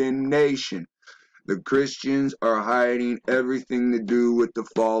condemnation. The Christians are hiding everything to do with the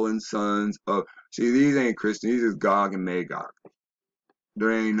fallen sons of... See, these ain't Christians, these is Gog and Magog.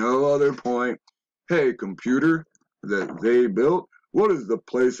 There ain't no other point. Hey, computer that they built, what is the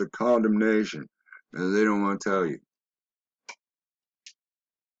place of condemnation? And they don't want to tell you.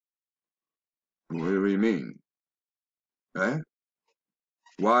 What do you mean? Right?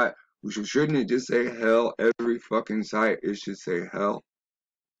 Why? Shouldn't it just say hell every fucking site? It should say hell.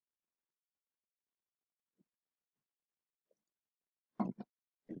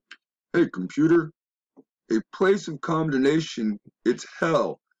 Hey, computer, a place of condemnation, it's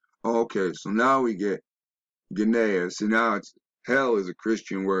hell. Okay, so now we get Genea. So now it's hell is a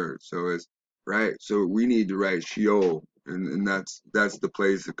Christian word. So it's right. So we need to write Sheol, and that's the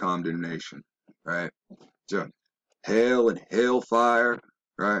place of condemnation, right? So hell and hellfire,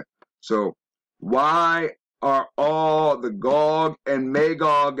 right? So why are all the Gog and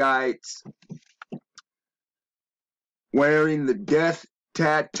Magogites wearing the death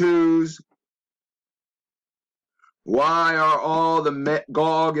tattoos? Why are all the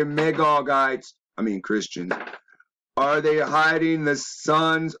Gog and Magogites, Christians, are they hiding the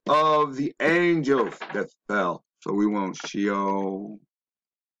sons of the angels that fell? So we want Sheol.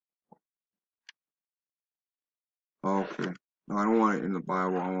 Okay. No, I don't want it in the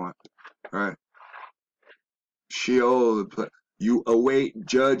Bible. I want, right? Sheol, you await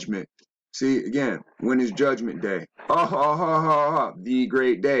judgment. See, again, when is judgment day? The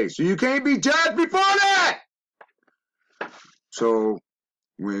great day. So you can't be judged before that! So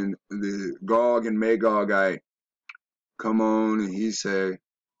when the Gog and Magogite come on and he say,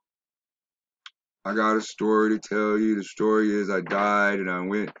 I got a story to tell you. The story is I died and I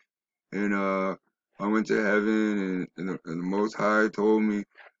went to heaven and the Most High told me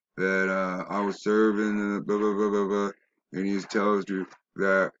that I was serving and blah blah blah blah blah, and he tells you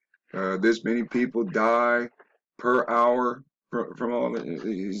that this many people die per hour from all that.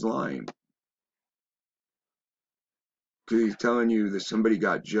 He's lying. Because he's telling you that somebody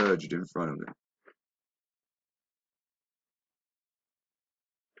got judged in front of him.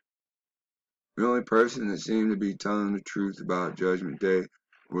 The only person that seemed to be telling the truth about Judgment Day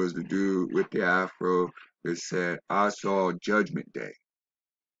was the dude with the afro that said, I saw Judgment Day.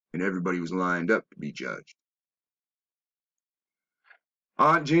 And everybody was lined up to be judged.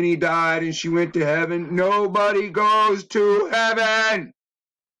 Aunt Jenny died and she went to heaven. Nobody goes to heaven.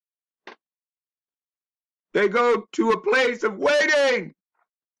 They go to a place of waiting.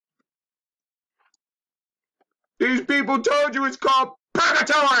 These people told you it's called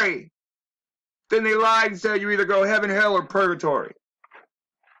purgatory. Then they lied and said you either go heaven, hell, or purgatory.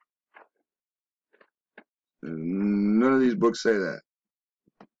 None of these books say that.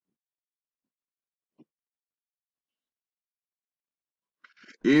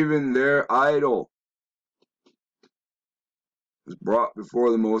 Even their idol was brought before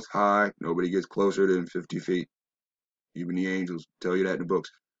the Most High. Nobody gets closer than 50 feet. Even the angels tell you that in the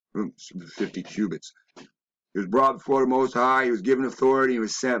books. 50 cubits. He was brought before the Most High. He was given authority. He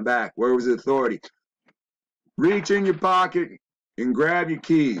was sent back. Where was the authority? Reach in your pocket and grab your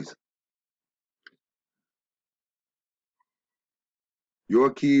keys. Your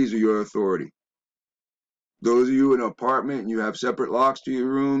keys are your authority. Those of you in an apartment and you have separate locks to your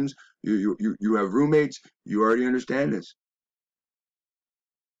rooms, you have roommates, you already understand this.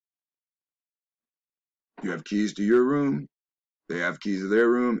 You have keys to your room, they have keys to their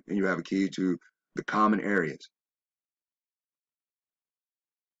room, and you have a key to the common areas.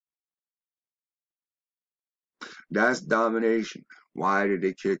 That's domination. Why did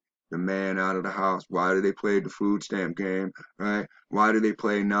they kick the man out of the house? Why did they play the food stamp game, right? Why did they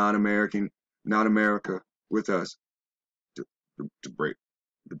play non-America with us? To break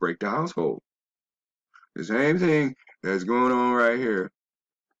the household. The same thing that's going on right here.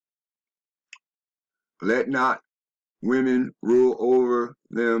 Let not women rule over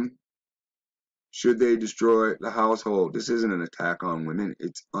them should they destroy the household. This isn't an attack on women.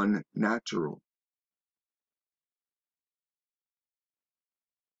 It's unnatural.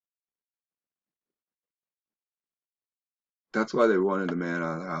 That's why they wanted the man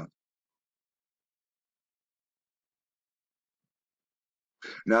out of the house.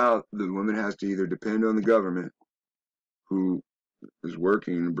 Now the woman has to either depend on the government, who is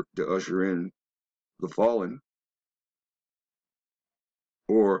working to usher in the fallen,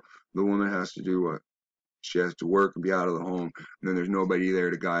 or the woman has to do what? She has to work and be out of the home, and then there's nobody there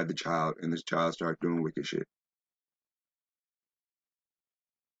to guide the child, and this child starts doing wicked shit.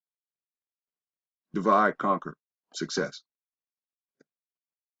 Divide, conquer, success.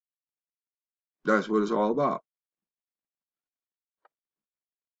 That's what it's all about.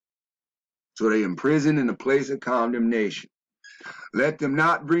 So they imprison in a place of condemnation. Let them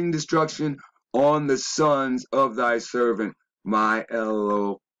not bring destruction on the sons of thy servant, my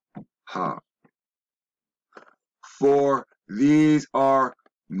Eloah. For these are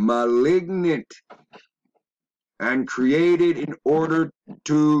malignant and created in order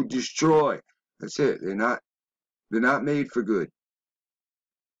to destroy. That's it. They're not made for good.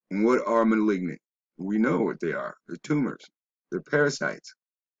 And what are malignant? We know what they are. They're tumors. They're parasites.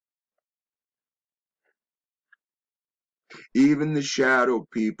 Even the shadow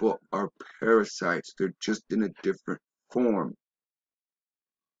people are parasites. They're just in a different form.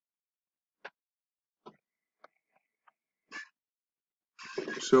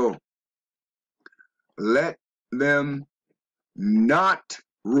 So, let them not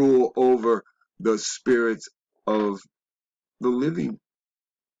rule over the spirits of the living.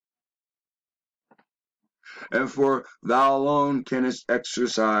 And for thou alone canst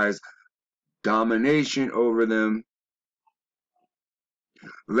exercise domination over them.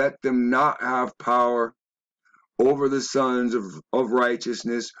 Let them not have power over the sons of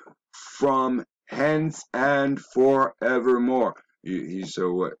righteousness from hence and forevermore.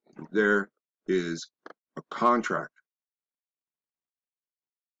 So what? There is a contract.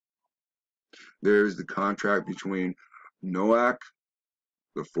 There is the contract between Noakh,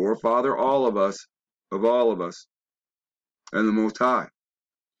 the forefather, all of us, and the Most High.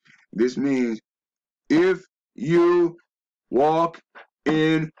 This means if you walk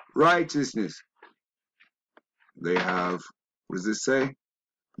in righteousness, they have, what does this say?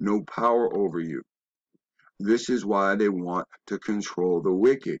 No power over you. This is why they want to control the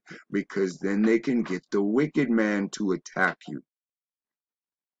wicked, because then they can get the wicked man to attack you.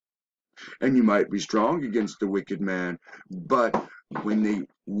 And you might be strong against the wicked man, but when the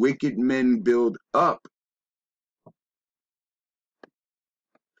wicked men build up,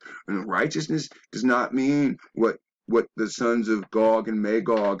 and righteousness does not mean what what the sons of Gog and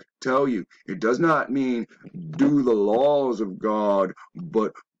Magog tell you. It does not mean do the laws of God,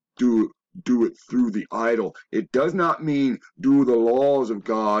 but do it through the idol. It does not mean do the laws of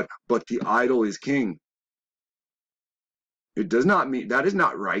God, but the idol is king. It does not mean, that is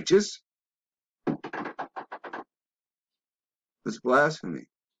not righteous. That's blasphemy.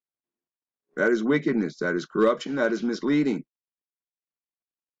 That is wickedness. That is corruption. That is misleading.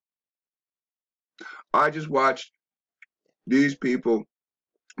 I just watched these people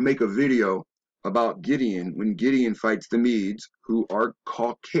make a video about Gideon when Gideon fights the Medes, who are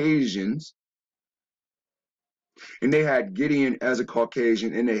Caucasians. And they had Gideon as a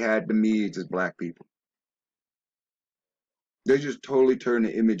Caucasian, and they had the Medes as black people. They just totally turned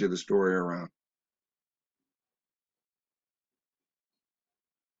the image of the story around.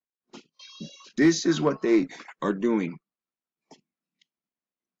 This is what they are doing.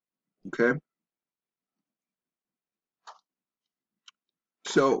 Okay?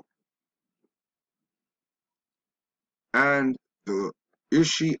 So, and the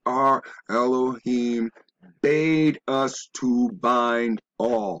Ishar Elohim bade us to bind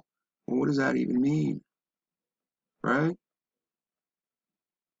all. Well, what does that even mean? Right?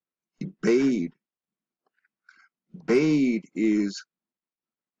 He bade. Bade is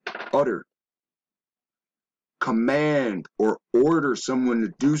utter, command, or order someone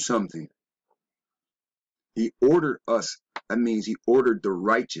to do something. He ordered us. That means he ordered the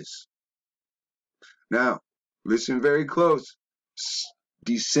righteous. Now, listen very close.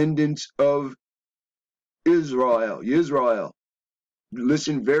 Descendants of Israel.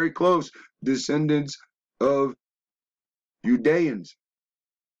 Listen very close. Descendants of Judeans.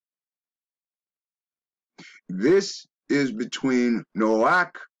 This is between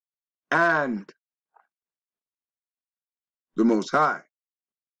Noakh and the Most High.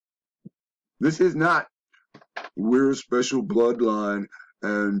 This is not, we're a special bloodline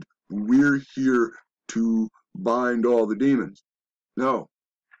and we're here to bind all the demons. No.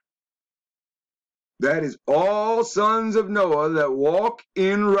 That is all sons of Noah that walk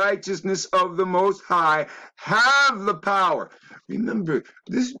in righteousness of the Most High have the power. Remember,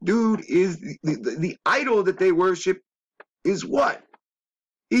 this dude is the idol that they worship is what?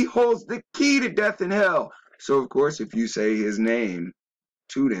 He holds the key to death and hell. So, of course, if you say his name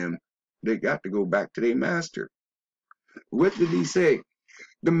to them, they got to go back to their master. What did he say?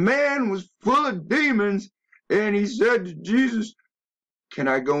 The man was full of demons, and he said to Jesus, "Can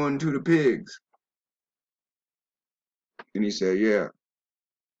I go into the pigs?" And he said, "Yeah."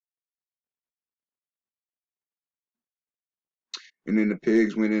 And then the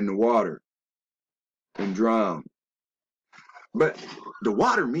pigs went in the water and drowned. But the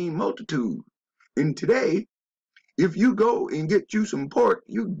water mean multitude. And today, if you go and get you some pork,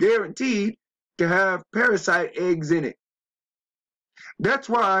 you guaranteed to have parasite eggs in it. That's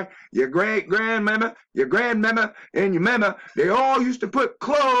why your great-grandmama, your grandmama, and your mama, they all used to put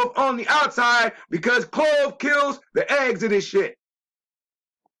clove on the outside because clove kills the eggs of this shit.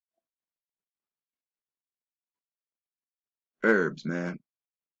 Herbs, man.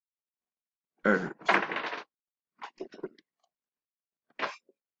 Herbs.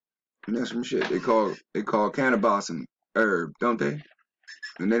 And that's some shit they call cannabis herb, don't they?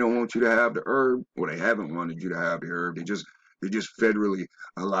 And they don't want you to have the herb. Well, they haven't wanted you to have the herb. They just federally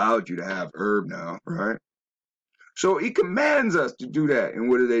allowed you to have herb now, right? So he commands us to do that. And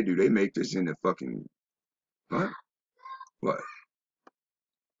what do? They make this into fucking what? What?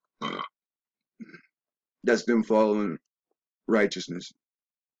 That's them following righteousness,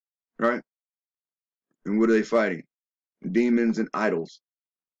 right? And what are they fighting? Demons and idols.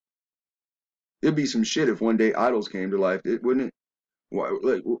 It'd be some shit if one day idols came to life, wouldn't it?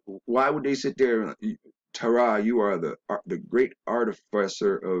 Why would they sit there and Terah, you are the great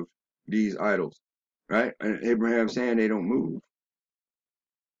artificer of these idols, right? And Abraham saying they don't move.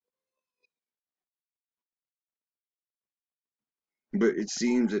 But it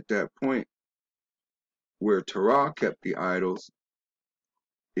seems at that point where Terah kept the idols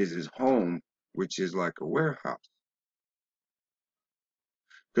is his home, which is like a warehouse.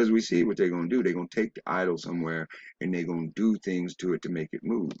 Because we see what they're going to do. They're going to take the idol somewhere and they're going to do things to it to make it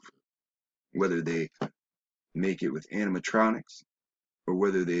move. Whether they make it with animatronics or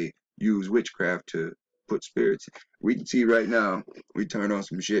whether they use witchcraft to put spirits. We can see right now, we turn on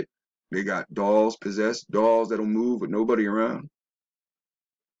some shit. They got dolls, possessed dolls that'll move with nobody around.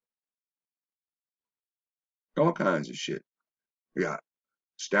 All kinds of shit. We got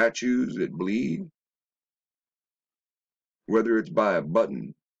statues that bleed. Whether it's by a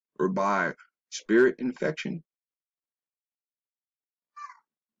button or by spirit infection.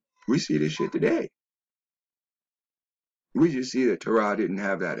 We see this shit today. We just see that Terah didn't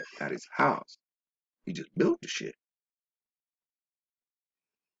have that at his house. He just built the shit.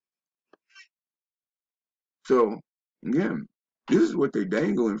 So, again, this is what they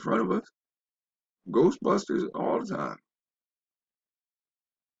dangle in front of us. Ghostbusters all the time.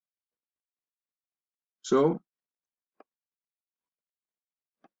 So,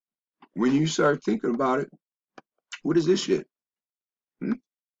 when you start thinking about it, what is this shit?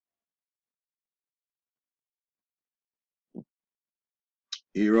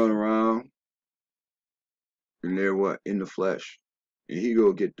 He run around and they're what? In the flesh. And he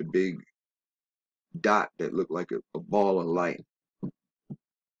go get the big dot that looked like a ball of light.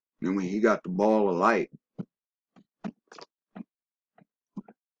 And when he got the ball of light,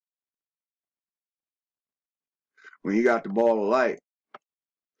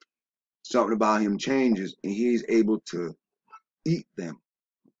 something about him changes and he's able to eat them.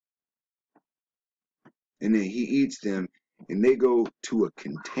 And then he eats them and they go to a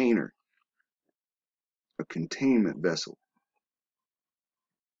container, a containment vessel.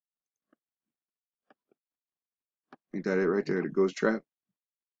 Ain't that it right there, the ghost trap?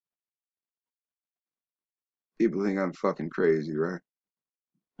 People think I'm fucking crazy, right?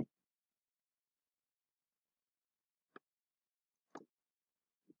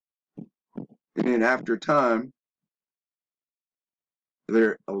 And then after time,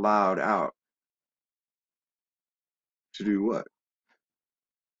 they're allowed out to do what?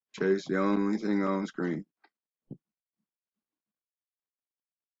 Chase the only thing on screen.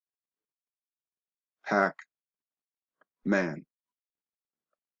 Hack man.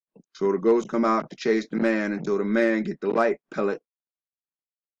 So the ghosts come out to chase the man until the man get the light pellet.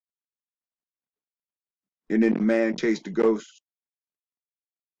 And then the man chase the ghosts.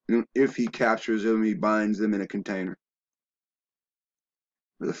 And if he captures them, he binds them in a container.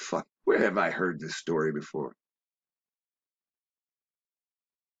 Where the fuck? Where have I heard this story before?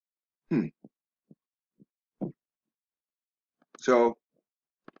 So,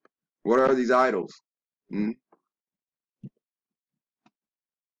 what are these idols?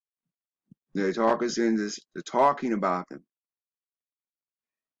 They talk us into this, they're talking about them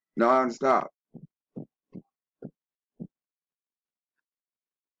non-stop.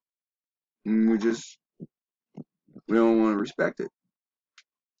 And we don't want to respect it.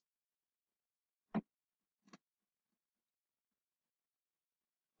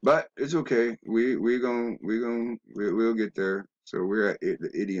 But it's okay. We'll get there. So we're at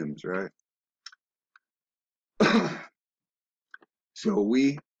the idioms, right? So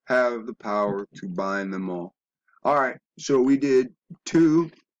we have the power to bind them all. All right. So we did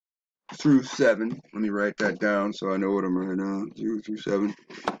 2 through 7. Let me write that down so I know what I'm writing down. 2 through 7.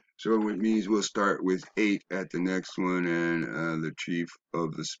 So it means we'll start with 8 at the next one and the chief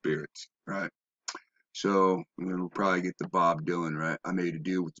of the spirits, right? So we'll probably get the Bob Dylan, right? I made a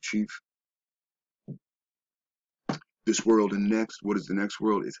deal with the chief. This world and next. What is the next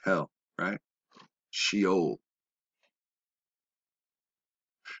world? It's hell, right? Sheol.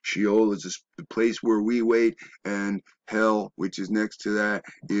 Sheol is the place where we wait, and hell, which is next to that,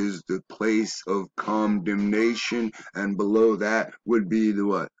 is the place of condemnation, and below that would be the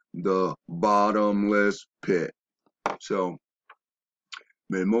what? The bottomless pit. So,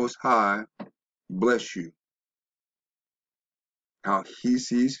 may the Most High bless you how He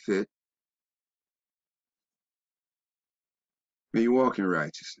sees fit. May you walk in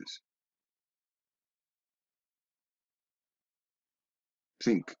righteousness.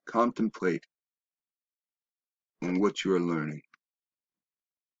 Think, contemplate on what you are learning.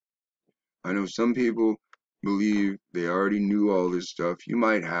 I know some people believe they already knew all this stuff. You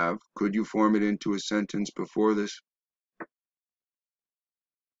might have. Could you form it into a sentence before this?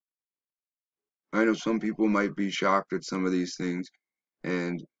 I know some people might be shocked at some of these things,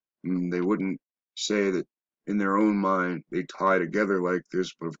 and they wouldn't say that in their own mind they tie together like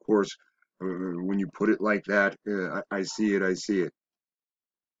this, but of course, when you put it like that, I see it, I see it.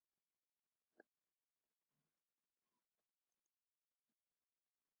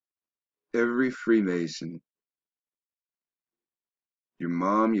 Every Freemason, your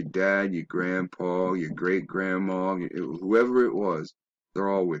mom, your dad, your grandpa, your great-grandma, whoever it was, they're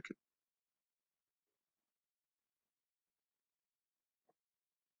all wicked.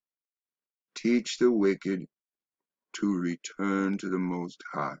 Teach the wicked to return to the Most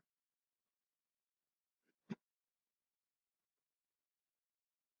High.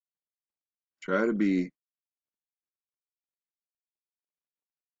 Try to be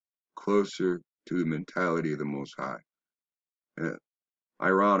closer to the mentality of the Most High.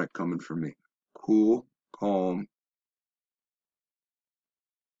 Ironic coming from me. Cool, calm,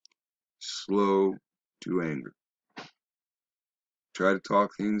 slow to anger. try to talk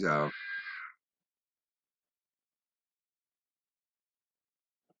things out.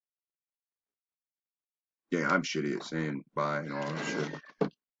 Yeah, I'm shitty at saying bye and all that shit,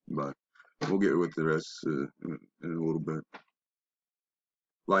 but we'll get with the rest in a little bit.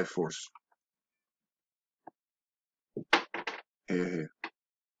 Life force. Hey, hey.